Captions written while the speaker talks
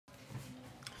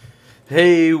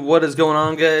Hey, what is going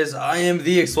on, guys? I am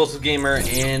the Explosive Gamer,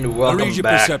 and welcome read your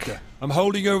back. Perceptor. I'm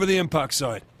holding over the impact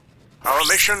site. Our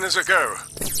mission is a go.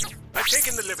 I've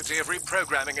taken the liberty of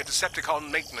reprogramming a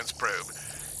Decepticon maintenance probe.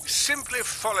 Simply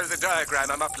follow the diagram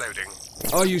I'm uploading.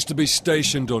 I used to be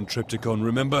stationed on Triptychon,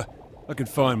 remember? I could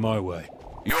find my way.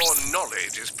 Your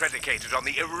knowledge is predicated on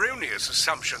the erroneous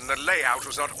assumption the layout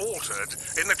was not altered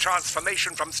in the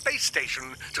transformation from space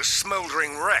station to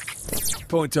smoldering wreck.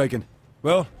 Point taken.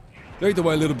 Well, lead the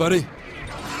way, little buddy.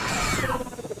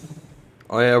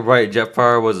 Oh yeah, right,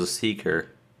 Jetfire was a Seeker.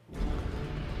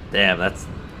 Damn, that's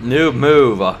new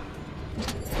move.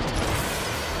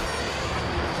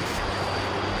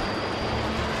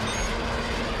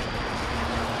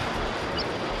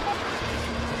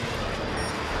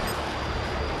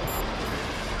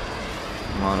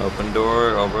 Come on, open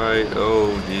door, alright.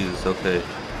 Oh, Jesus, okay.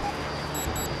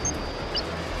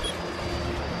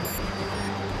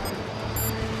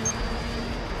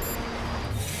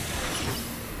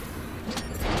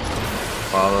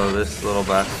 Follow this little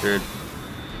bastard.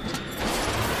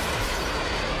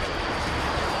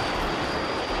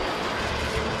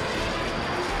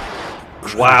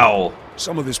 Wow.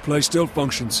 Some of this place still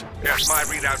functions. Yes, my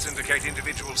readouts indicate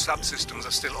individual subsystems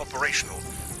are still operational,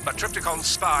 but Triptychon's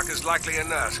spark is likely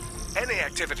inert. Any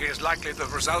activity is likely the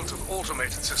result of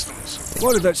automated systems.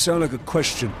 Why did that sound like a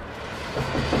question?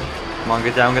 Come on,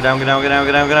 get down, get down, get down, get down,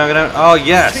 get down, get down, get down. Oh,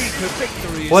 yes!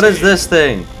 What is this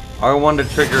thing? R1 to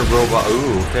trigger robot.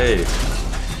 Ooh, okay.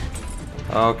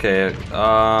 Okay,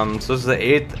 so this is the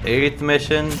eighth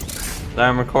mission that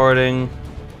I'm recording.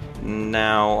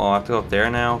 Now, oh, I have to go up there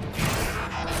now.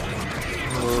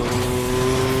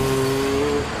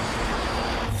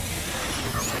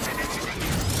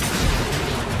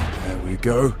 There we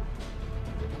go.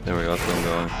 There we go, that's where I'm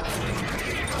going.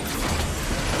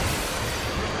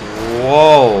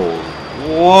 Whoa!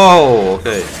 Whoa!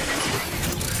 Okay.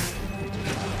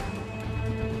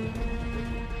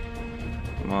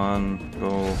 Come on, go.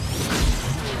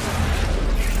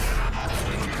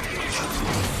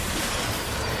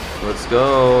 Let's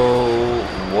go.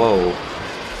 Whoa.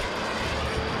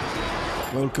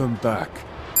 Welcome back.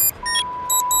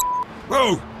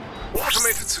 Whoa!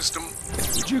 Automated system.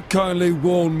 Would you kindly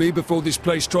warn me before this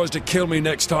place tries to kill me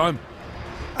next time?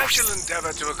 I shall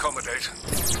endeavor to accommodate.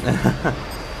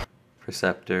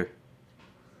 Perceptor.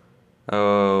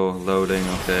 Oh, loading,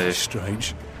 okay.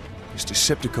 Strange. This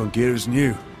Decepticon gear is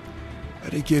new.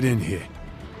 How'd he get in here?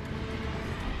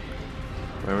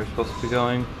 Where are we supposed to be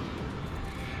going?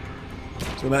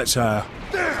 So that's how.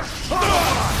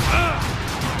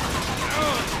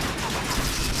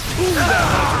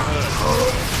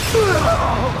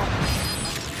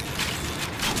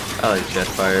 I like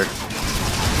Jetfire.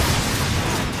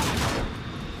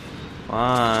 Come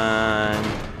on.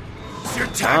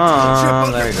 Come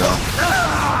on. There you go.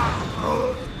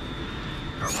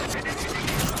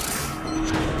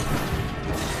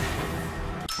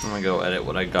 I'm gonna go edit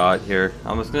what I got here.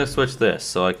 I'm just gonna switch this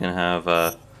so I can have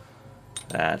that.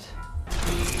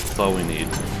 That's all we need.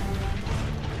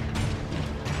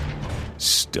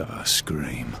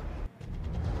 Starscream.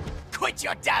 Quit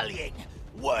your dallying!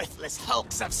 Worthless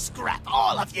hulks of scrap,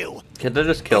 all of you! Can't I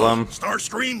just kill him?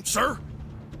 Starscream, sir?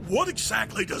 What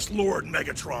exactly does Lord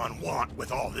Megatron want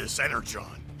with all this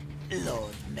energon?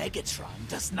 Lord Megatron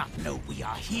does not know we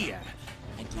are here.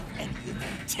 And if any of you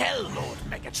men tell Lord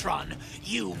Megatron,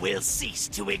 you will cease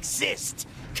to exist.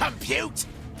 Compute?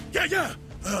 Yeah,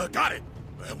 got it.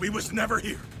 We was never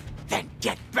here. Then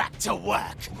get back to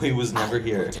work. We was never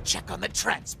here. To check on the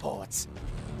transports.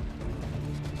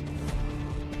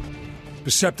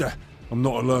 Perceptor, I'm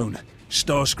not alone.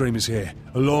 Starscream is here,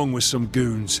 along with some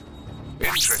goons.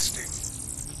 Interesting.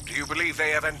 Do you believe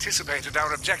they have anticipated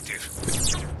our objective?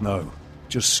 No,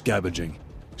 just scavenging.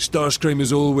 Starscream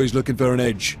is always looking for an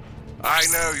edge. I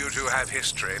know you two have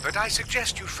history, but I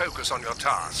suggest you focus on your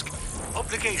task.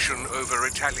 Obligation over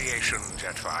retaliation,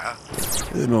 Jetfire.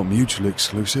 They're not mutually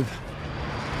exclusive.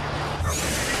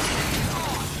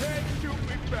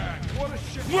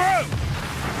 Whoa!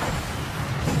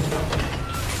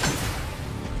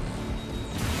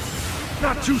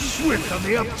 Not too swift on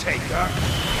the uptake, huh?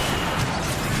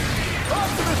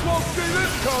 Optimus won't see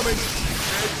this coming!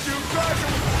 And shoot back at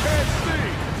what you can't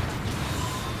see!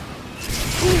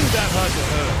 Ooh, that had to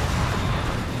hurt!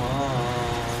 Come on.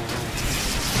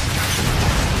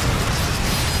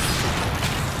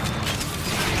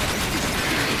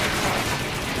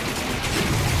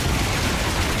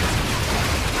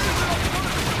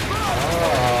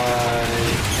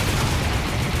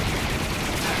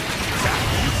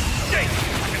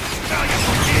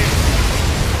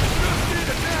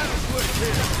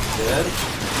 Dead?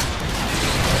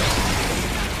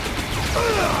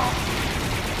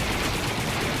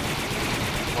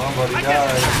 Come on, buddy, die.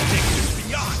 There we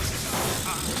go.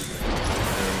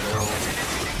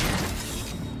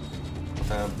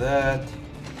 Have that.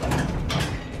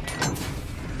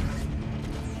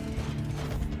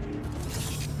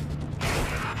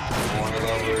 More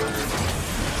lever.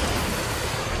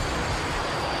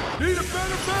 Need a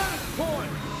better vantage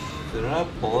point. Did I not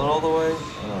pull it all the way?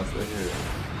 Oh no, it's right here.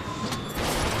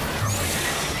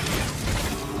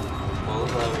 Pull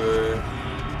the lever.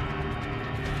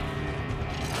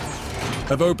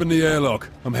 I've opened the airlock.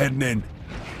 I'm heading in.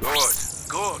 Good,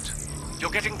 good.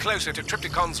 You're getting closer to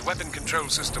Triptychon's weapon control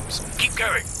systems. Keep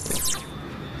going.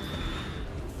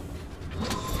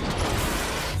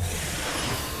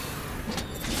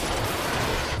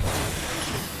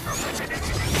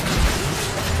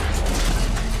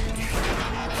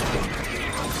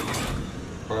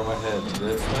 Where am I heading?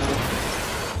 This way?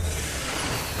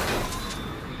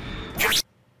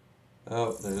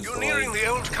 Oh, there's You're the nearing light. the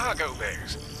old cargo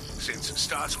bays. Since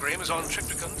Starscream is on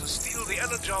Triptychon to steal the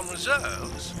Energon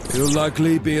reserves. He'll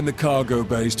likely be in the cargo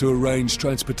bays to arrange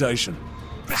transportation.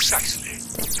 Precisely.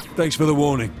 Thanks for the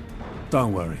warning.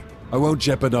 Don't worry. I won't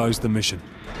jeopardize the mission.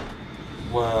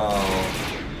 Well,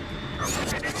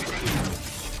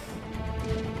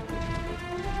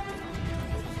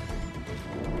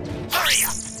 Hurry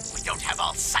up! We don't have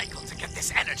all cycle to get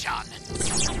this Energon.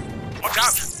 Watch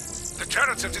out! The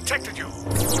turrets have detected you.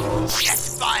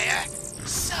 Jetfire!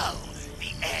 So,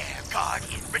 the Air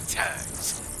Guardian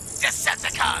returns.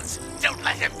 Decepticons, don't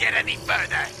let him get any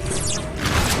further.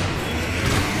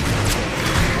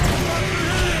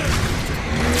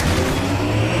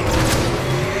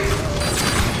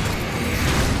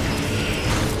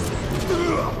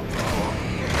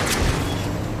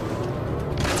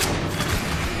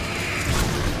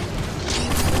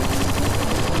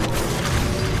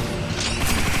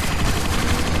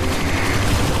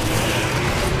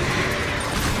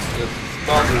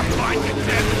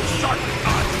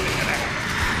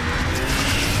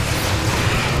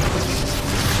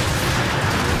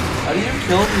 how do you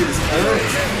kill these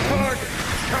turrets?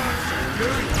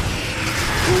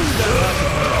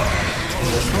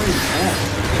 That's not even bad.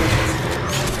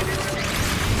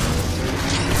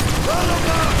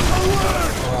 Oh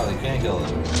wow, they can't kill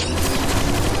them.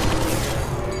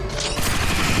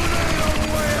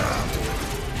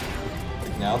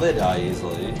 Now they die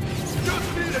easily. Just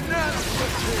need a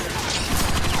nanoclip here.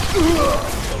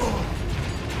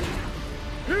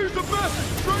 Here's the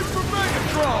message straight from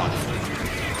Megatron.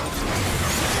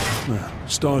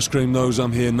 Starscream knows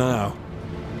I'm here now.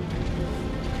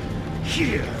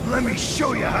 Here, let me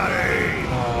show you how to aim.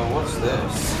 What's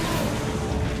this?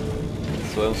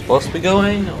 So I'm supposed to be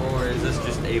going, or is this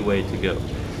just a way to go?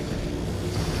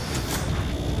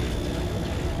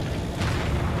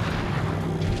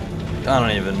 I'm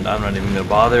not even gonna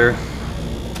bother.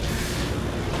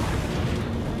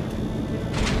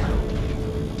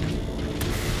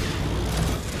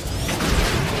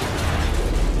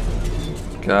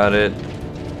 Got it.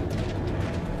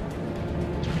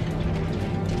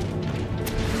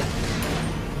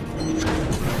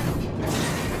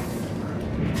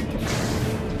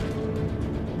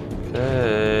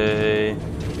 Okay.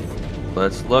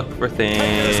 Let's look for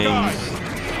things.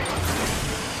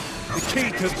 The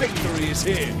key to victory is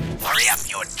here. Hurry up,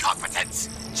 you incompetents!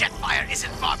 Jetfire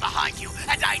isn't far behind you,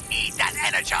 and I need that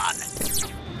Energon!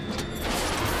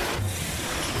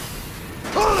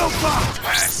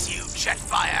 Curse you,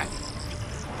 Jetfire! You've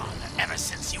been wrong ever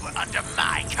since you were under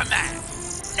my command.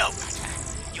 No matter.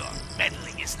 Your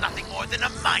meddling is nothing more than a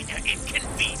minor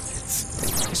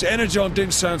inconvenience. This Energon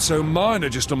didn't sound so minor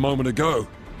just a moment ago.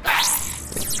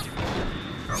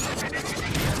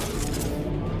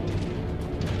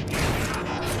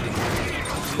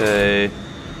 Okay.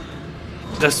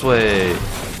 This way.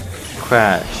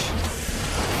 Crash.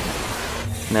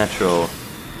 Natural.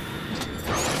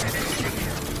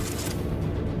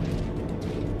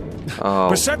 Oh.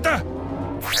 Perceptor!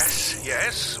 Yes,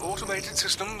 yes, automated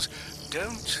systems.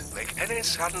 Don't make any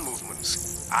sudden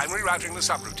movements. I'm rerouting the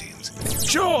subroutines.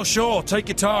 Sure, take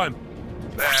your time.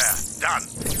 There, done.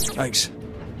 Thanks.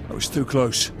 I was too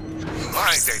close.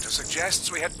 My data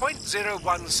suggests we had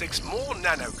 0.016 more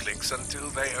nanoclicks until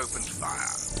they opened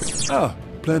fire. Oh,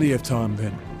 plenty of time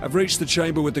then. I've reached the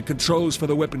chamber with the controls for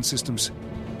the weapon systems.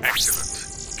 Excellent.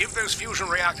 Give those fusion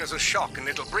reactors a shock and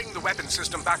it'll bring the weapon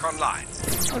system back online.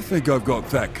 I think I've got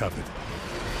that covered.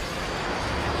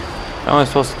 How am I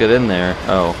supposed to get in there?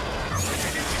 Oh.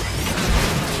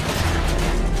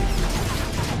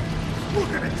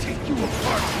 We're gonna take you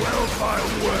apart well by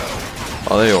well.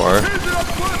 Oh, there you are. Here's an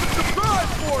unpleasant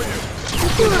surprise for you.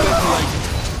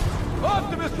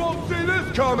 Optimus won't see this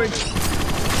coming.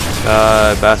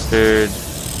 Bastard.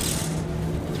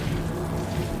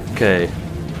 Okay.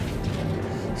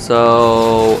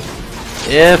 So,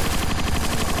 if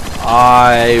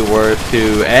I were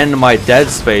to end my Dead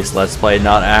Space Let's Play,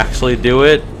 not actually do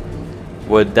it,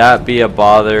 would that be a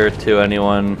bother to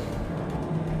anyone?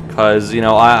 Because, you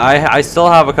know, I still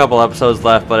have a couple episodes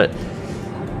left, but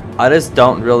I just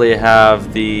don't really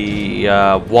have the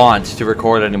want to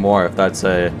record anymore, if that's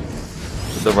the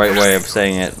right way of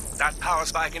saying it. That power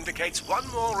spike indicates one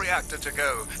more reactor to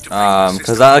go.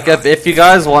 Because if you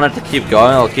guys want it to keep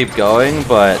going, I'll keep going,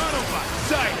 but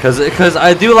because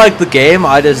I do like the game,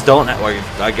 I just don't, like,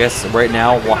 I guess right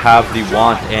now we'll have the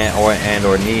want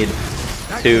or need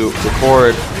to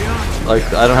record.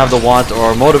 Like, I don't have the want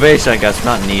or motivation, I guess,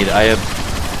 not need. I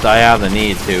have the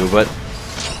need to, but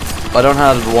I don't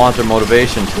have the want or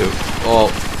motivation to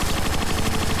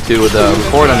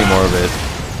record any more of it.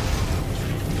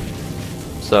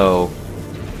 So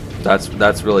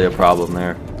that's really a problem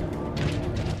there.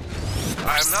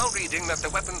 I am now reading that the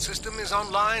weapon system is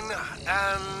online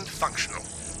and functional.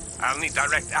 I'll need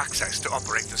direct access to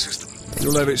operate the system.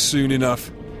 You'll have it soon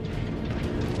enough.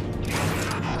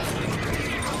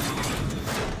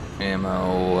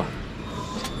 Ammo.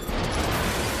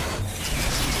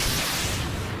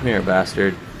 Come here,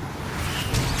 bastard.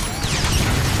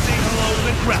 Say hello to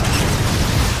the crowd.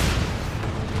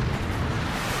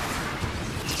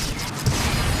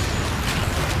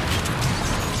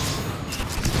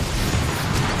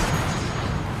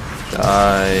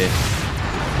 Die.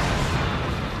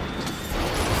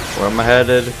 Where am I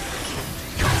headed?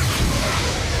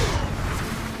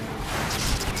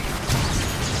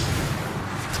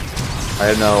 I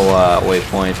have no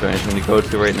waypoints or anything to go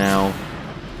to right now,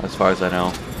 as far as I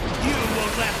know. You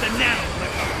won't let the nano.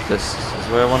 This is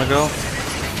where I want to go?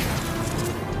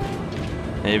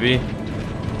 Maybe?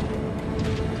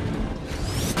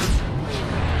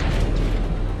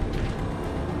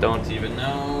 Don't even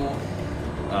know.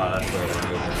 Oh, that's where I want to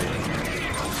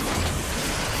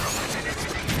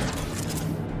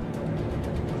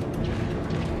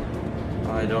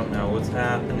go. I don't know what's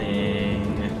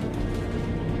happening.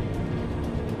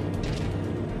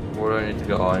 Where do I need to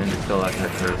go? Oh, I need to kill that guy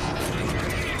first.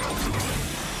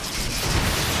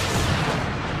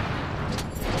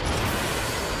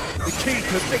 The key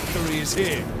to victory is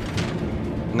here.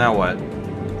 Now what?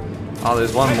 Oh,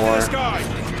 there's one more.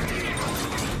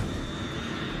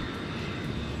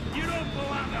 You don't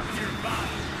pull out of your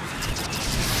body.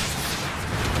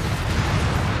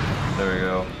 There we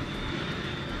go.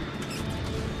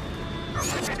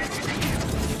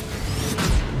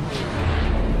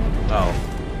 Oh.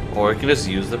 Or I can just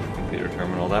use the computer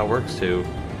terminal. That works too.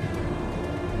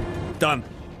 Done.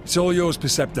 It's all yours,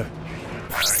 Perceptor.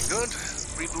 Very good.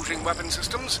 Rebooting weapon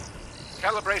systems,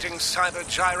 calibrating cyber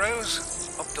gyros,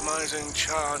 optimizing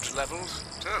charge levels.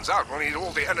 Turns out we'll need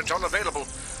all the energon available,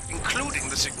 including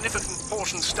the significant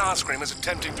portion Starscream is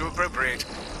attempting to appropriate.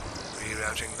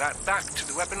 Rerouting that back to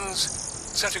the weapons,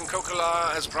 setting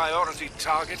Kokolar as priority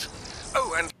target.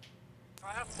 Oh, and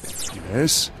fire.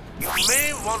 Yes? You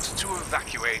may want to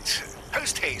evacuate.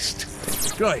 Post haste.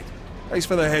 Great. Thanks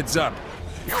for the heads up.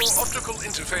 Your optical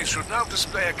interface should now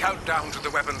display a countdown to the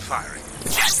weapon firing.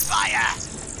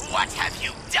 Jetfire! What have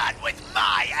you done with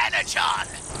my energon?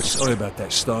 Sorry about that,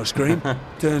 Starscream.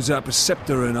 Turns out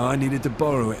Perceptor and I needed to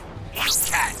borrow it. You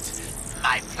can't.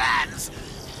 My plans.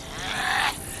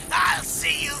 I'll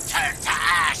see you turn to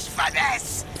ash for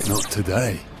this. Not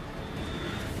today.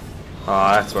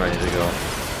 Oh, that's where I need to go.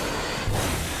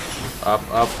 Up,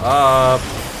 up, up.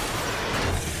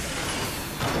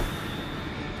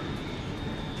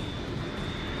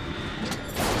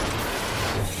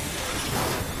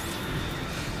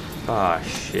 Ah,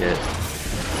 shit.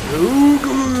 Go,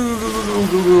 go, go, go,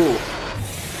 go, go.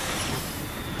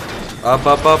 Up,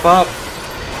 up, up, up.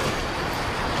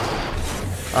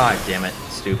 Ah, damn it.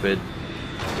 Stupid.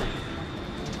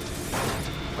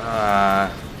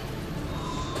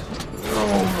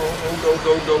 Go, go,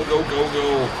 go, go, go, go, go.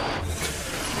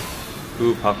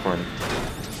 Ooh, popcorn.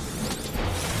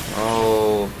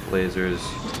 Oh, lasers.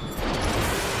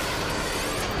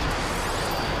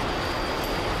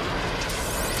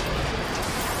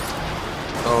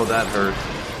 Oh, that hurt.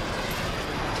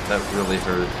 That really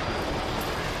hurt.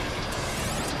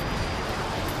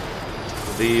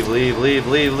 Leave, leave, leave,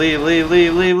 leave, leave, leave,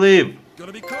 leave, leave, leave.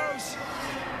 Gotta be close.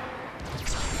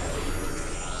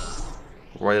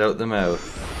 Right out the mouth.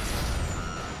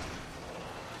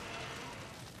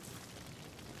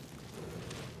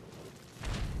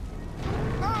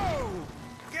 Oh!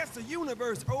 Guess the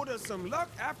universe owed us some luck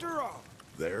after all.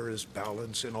 There is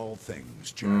balance in all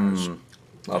things, Jazz.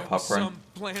 Love popcorn. Some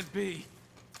plan B.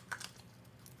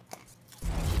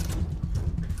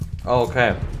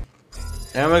 Okay.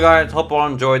 Anyway guys, hope you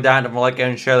all enjoyed that. If you like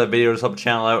and share the video, just help the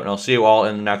channel out, and I'll see you all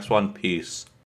in the next one. Peace.